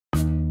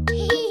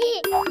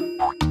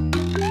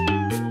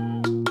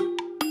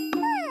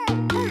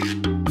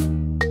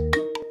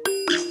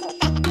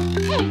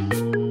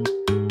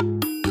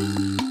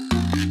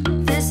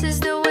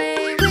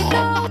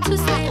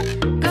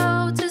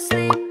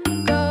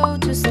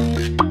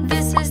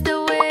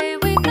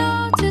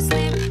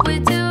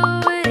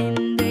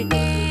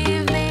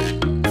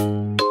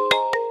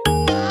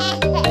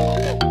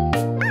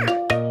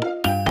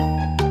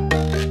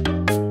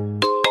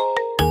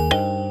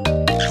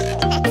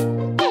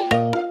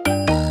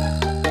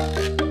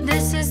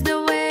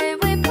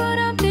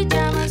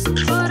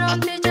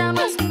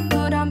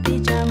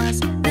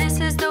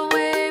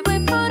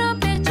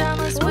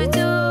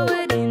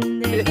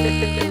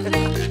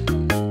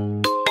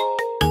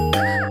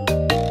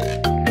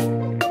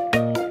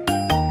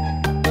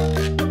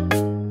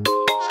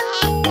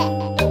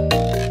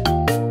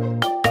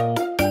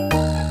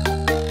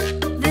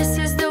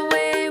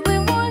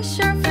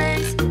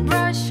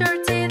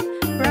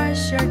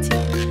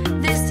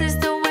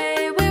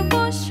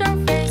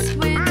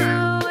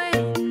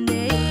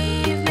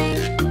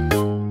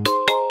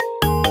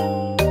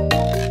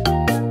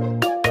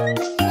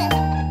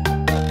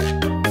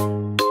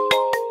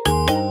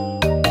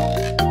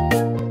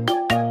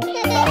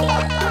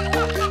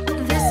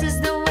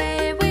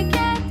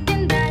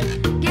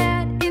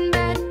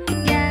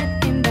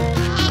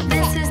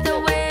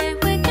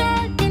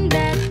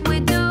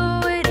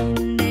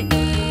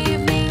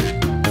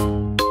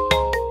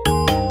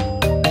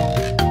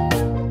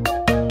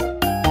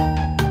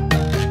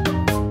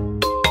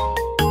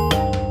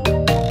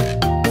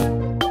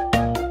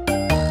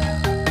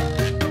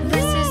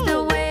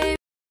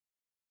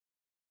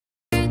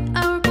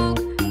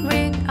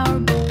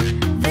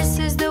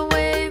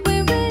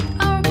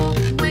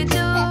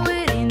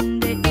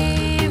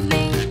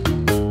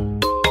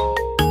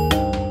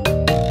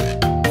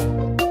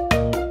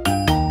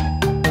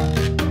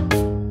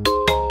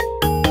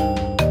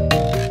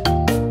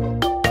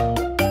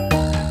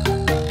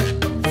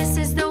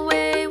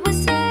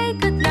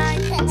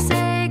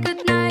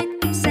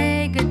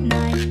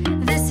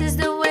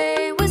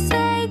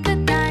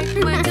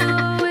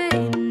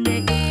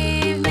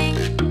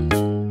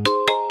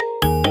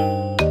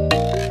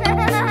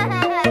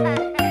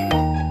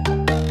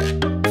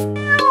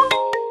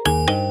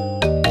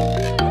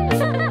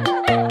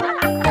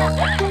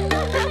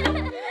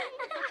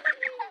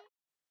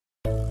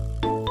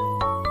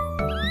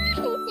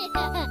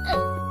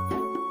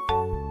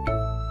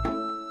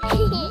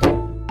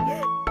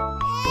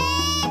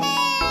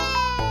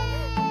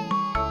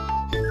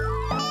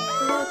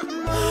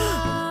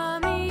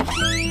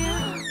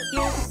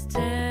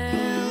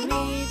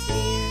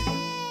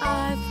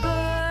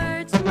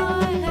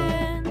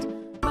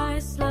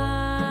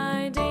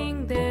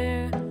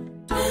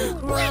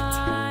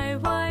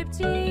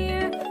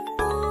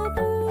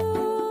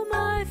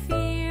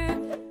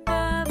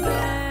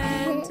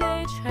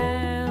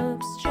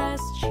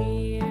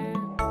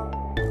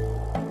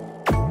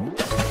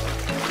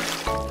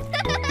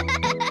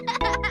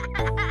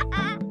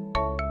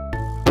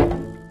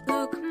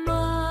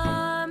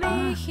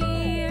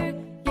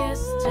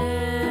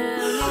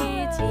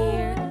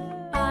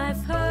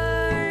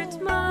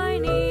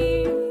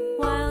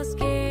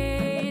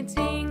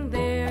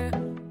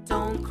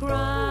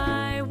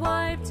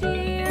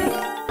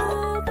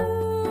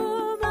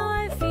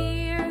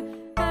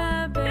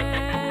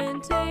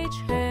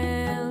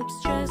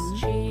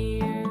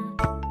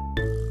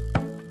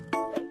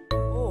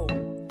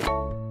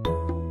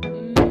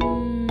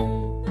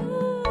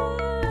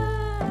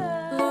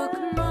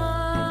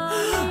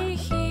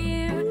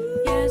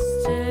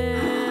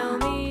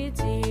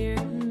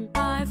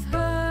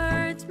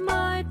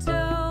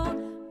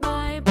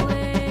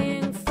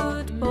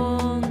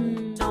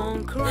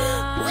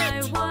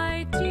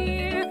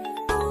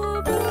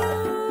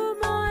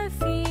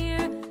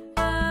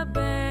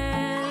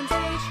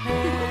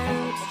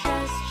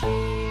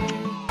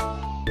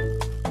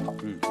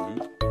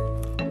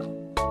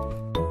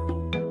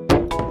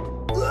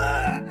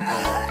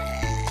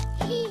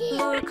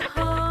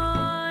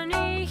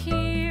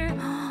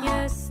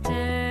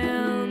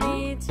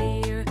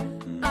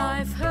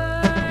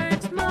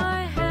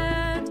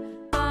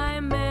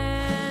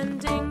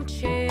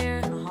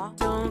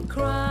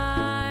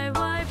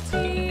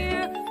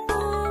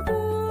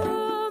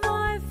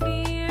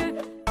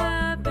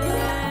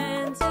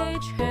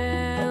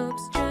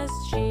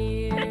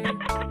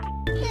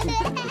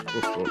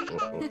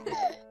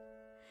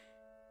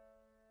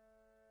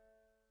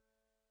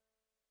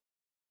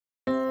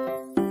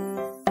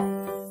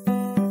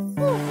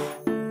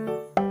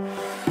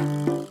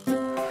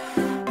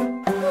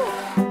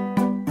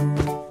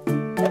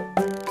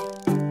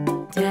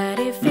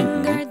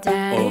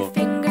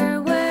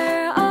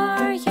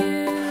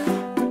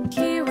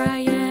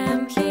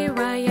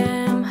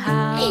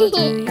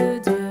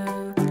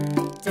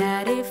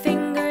Daddy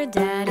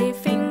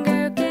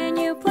finger, can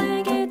you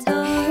play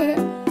guitar?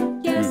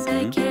 Yes,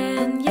 I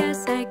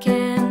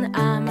can,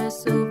 I'm a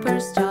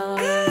superstar.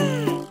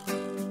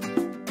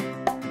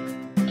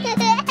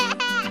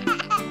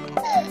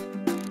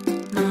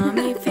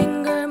 Mommy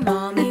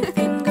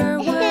finger,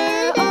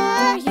 where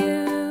are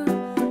you?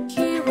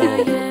 Here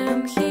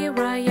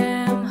I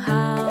am,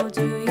 how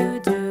do you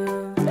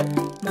do?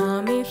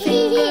 Mommy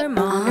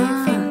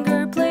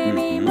finger, play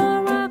me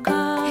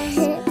maracas.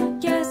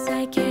 Yes,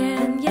 I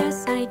can,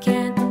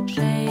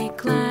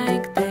 shake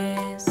like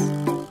this.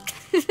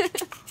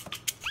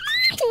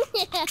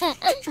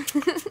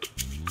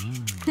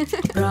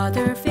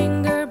 Brother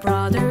finger,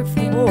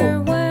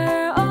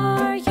 where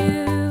are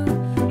you?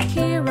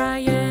 Here I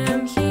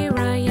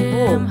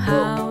am,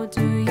 how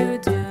do you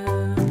do?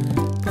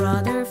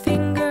 Brother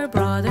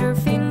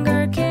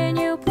finger, can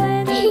you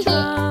play the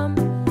drum?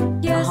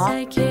 Yes,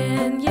 I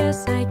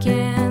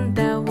can,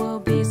 that will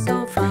be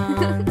so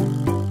fun.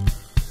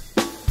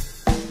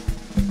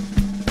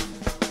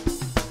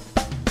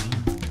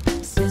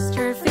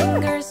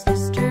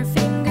 Sister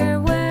finger,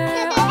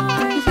 where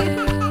are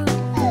you?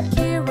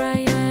 Here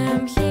I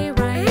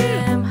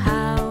am,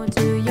 how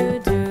do you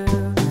do?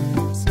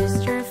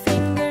 Sister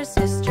finger,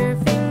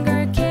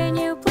 can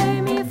you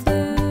play me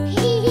flute?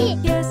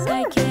 Yes,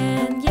 I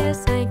can,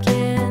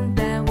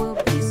 that will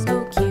be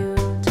so cute.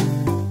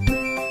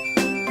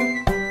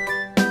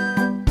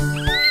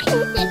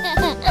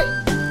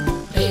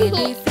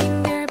 Baby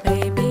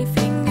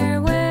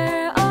finger,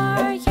 where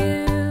are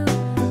you?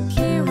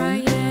 Here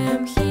I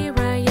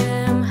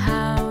am,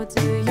 how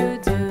do you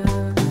do?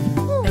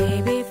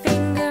 Baby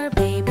finger,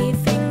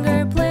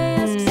 play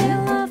a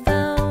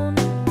xylophone.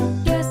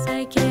 Yes,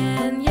 I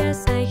can,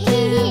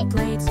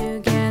 play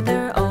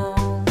together all.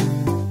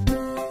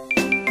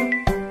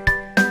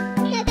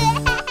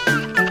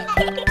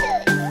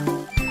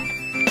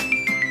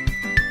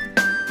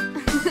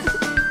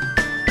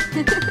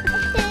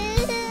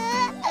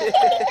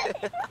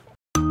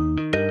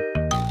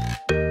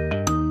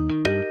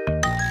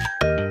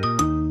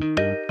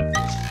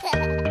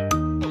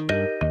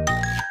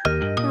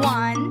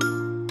 One,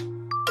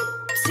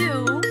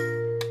 two,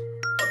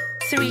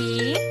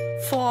 three,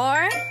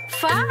 four,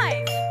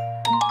 five.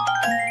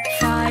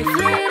 5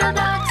 little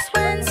ducks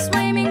went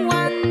swimming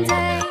one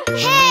day.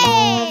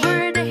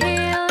 Over the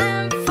hill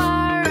and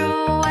far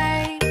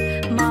away.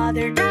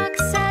 Mother duck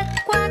said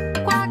quack,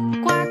 quack,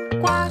 quack,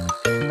 quack.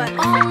 But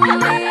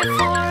only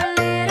 4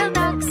 little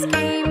ducks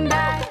came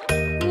back.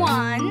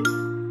 1,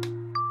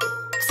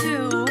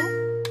 2,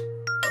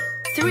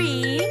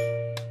 3,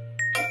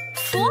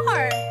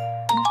 4.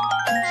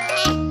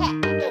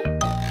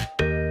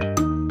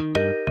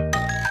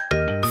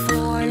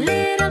 4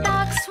 little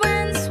ducks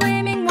went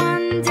swimming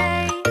one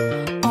day.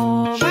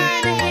 Over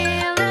the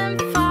hill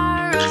and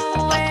far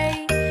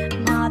away.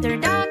 Mother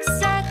duck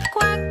said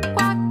quack,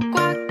 quack,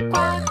 quack,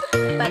 quack.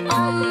 But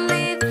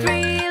only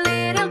 3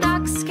 little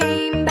ducks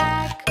came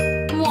back.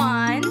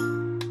 1,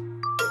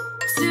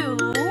 2,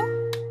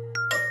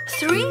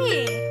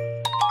 3.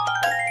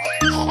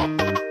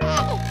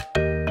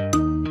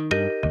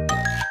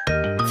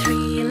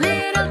 3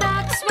 little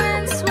ducks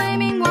went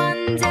swimming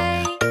one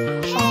day.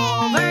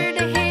 Over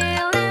the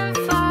hill and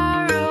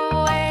far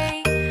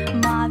away.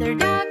 Mother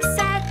duck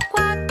said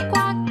quack,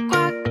 quack,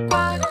 quack,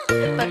 quack.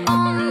 But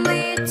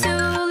only 2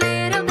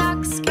 little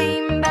ducks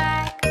came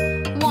back.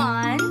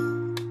 1,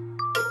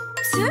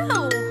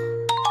 2.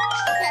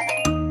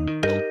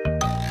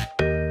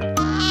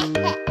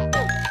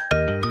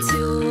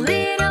 2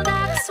 little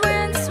ducks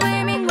went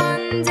swimming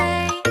one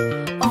day.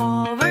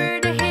 Over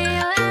the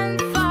hill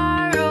and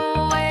far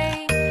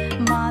away.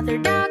 Mother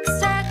duck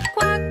said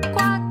quack,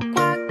 quack,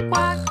 quack,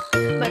 quack.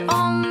 But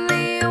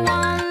only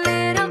 1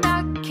 little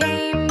duck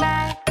came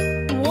back.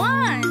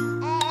 1.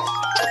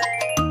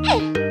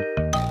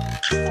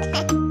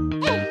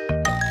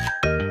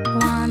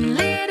 1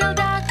 little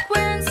duck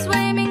went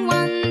swimming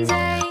one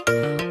day.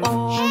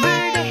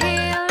 Over the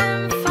hill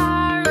and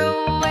far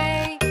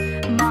away.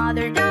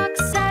 Mother duck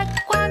said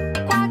quack,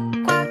 quack,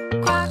 quack,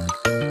 quack.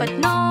 But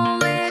no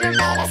little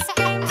ducks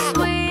came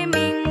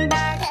swimming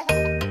back.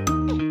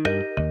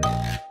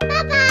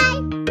 Bye-bye.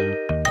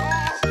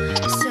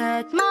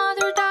 Said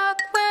Mother duck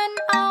went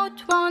out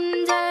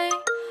one day.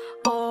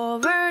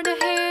 Over the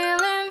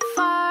hill and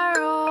far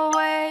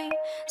away.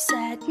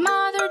 Said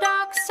Mother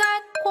duck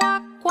said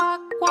quack,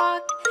 quack,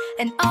 quack.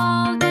 And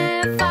all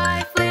the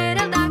 5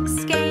 little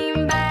ducks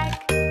came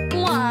back.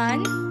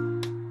 1,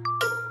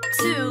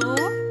 2,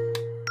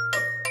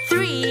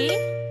 3,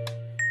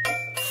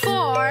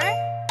 4,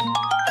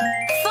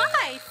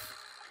 5.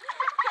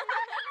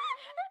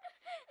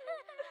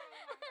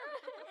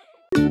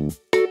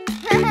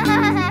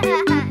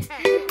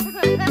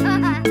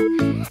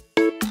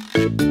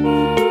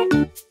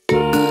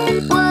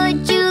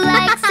 Would you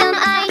like some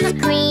ice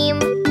cream?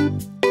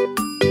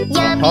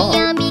 Yummy,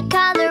 yummy,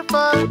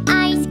 colorful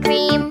ice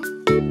cream.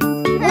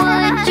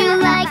 Would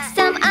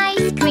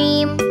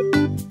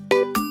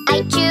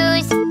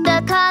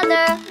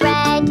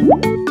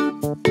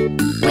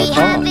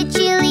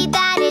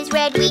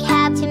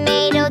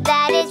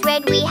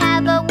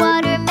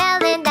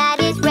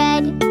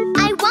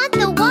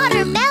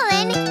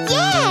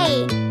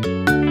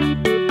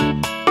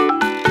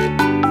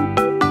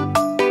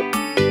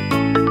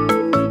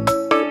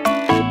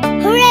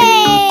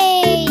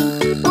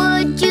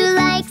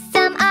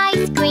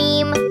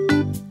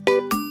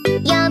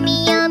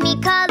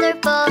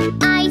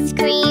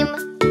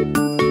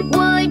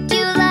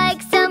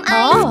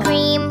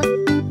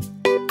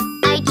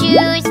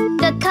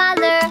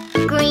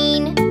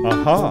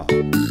Aha.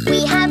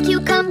 We have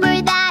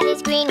cucumber that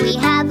is green. We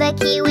have a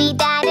kiwi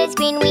that is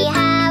green. We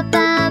have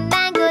a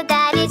mango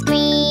that is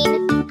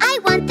green. I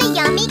want the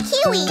yummy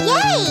kiwi,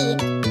 yay!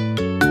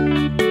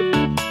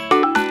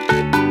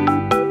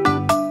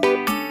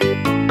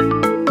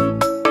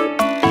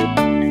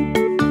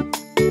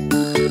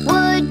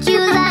 Would you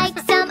like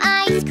some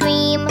ice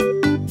cream?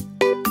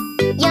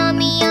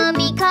 Yummy,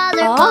 yummy,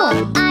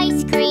 colorful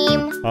ice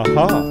cream.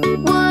 Aha.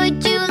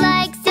 Would you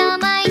like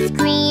some ice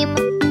cream?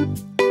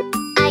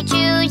 I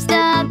choose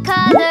the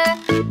color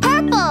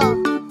purple.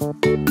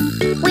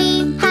 We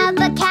have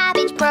a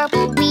cabbage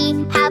purple.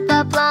 We have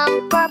a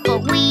plum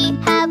purple. We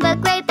have a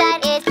grape that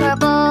is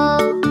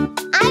purple.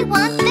 I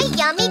want the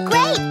yummy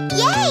grape,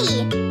 yay!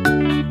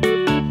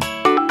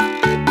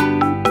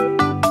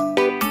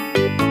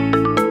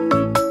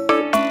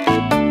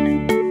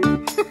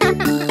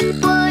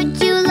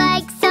 Would you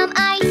like some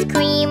ice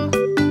cream?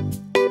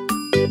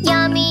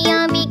 Yummy,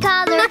 yummy,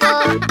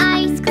 colorful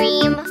ice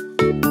cream.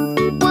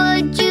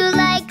 Would you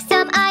like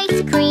some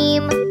ice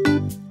cream?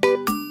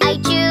 I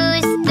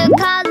choose the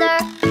color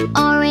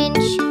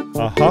orange.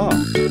 Aha.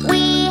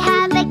 We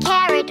have a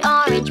carrot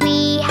orange.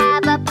 We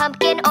have a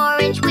pumpkin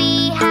orange.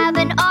 We have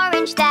an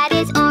orange that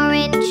is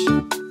orange.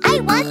 I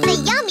want the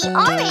yummy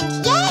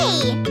orange, yay!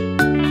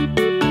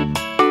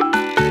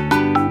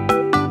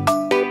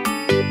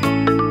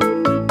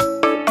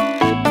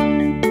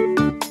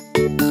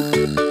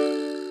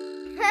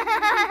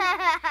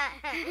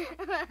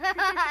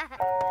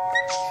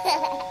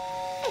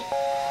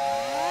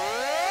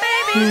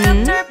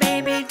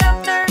 Baby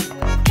doctor,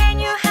 can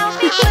you help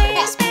me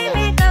please?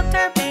 Baby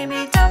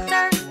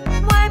doctor,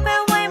 wipe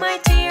away my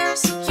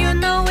tears. You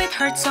know it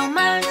hurts so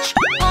much.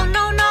 Oh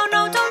no, no,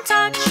 no, don't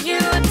touch. You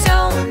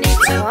don't need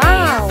to be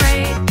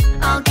afraid.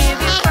 I'll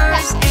give you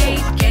first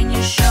aid. Can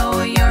you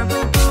show your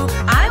boo-boo?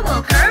 I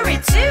will hurry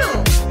too.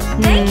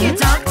 Thank you,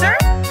 doctor.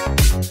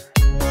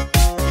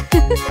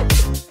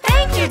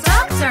 Thank you,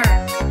 doctor.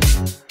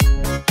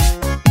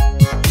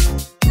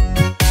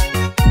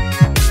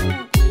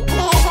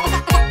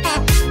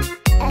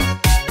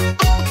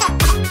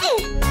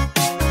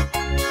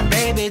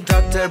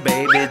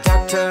 Baby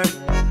doctor,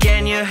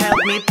 can you help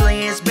me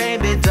please?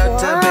 Baby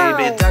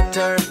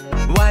doctor,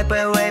 wipe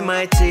away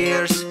my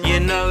tears. You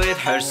know it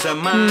hurts so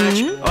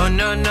much. Oh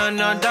no, no,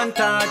 no, don't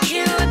touch.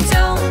 You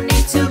don't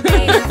need to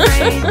be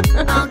afraid.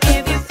 I'll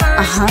give you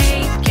first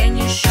aid. Can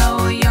you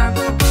show your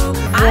boo-boo?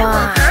 I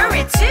will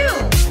hurry too.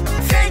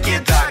 Thank you,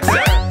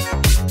 doctor.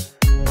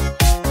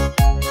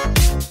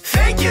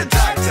 Thank you,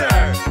 doctor.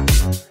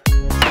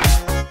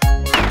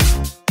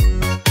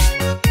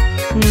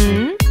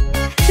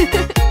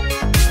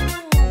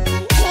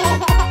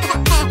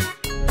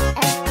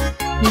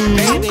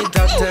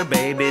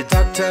 Baby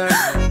doctor,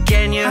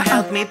 can you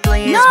help me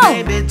please? No.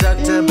 Baby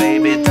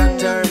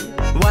doctor,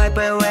 wipe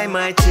away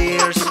my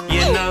tears.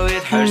 You know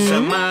it hurts so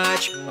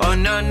much. Oh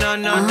no, no,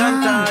 no,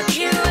 don't touch.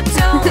 You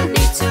don't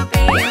need to be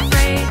afraid.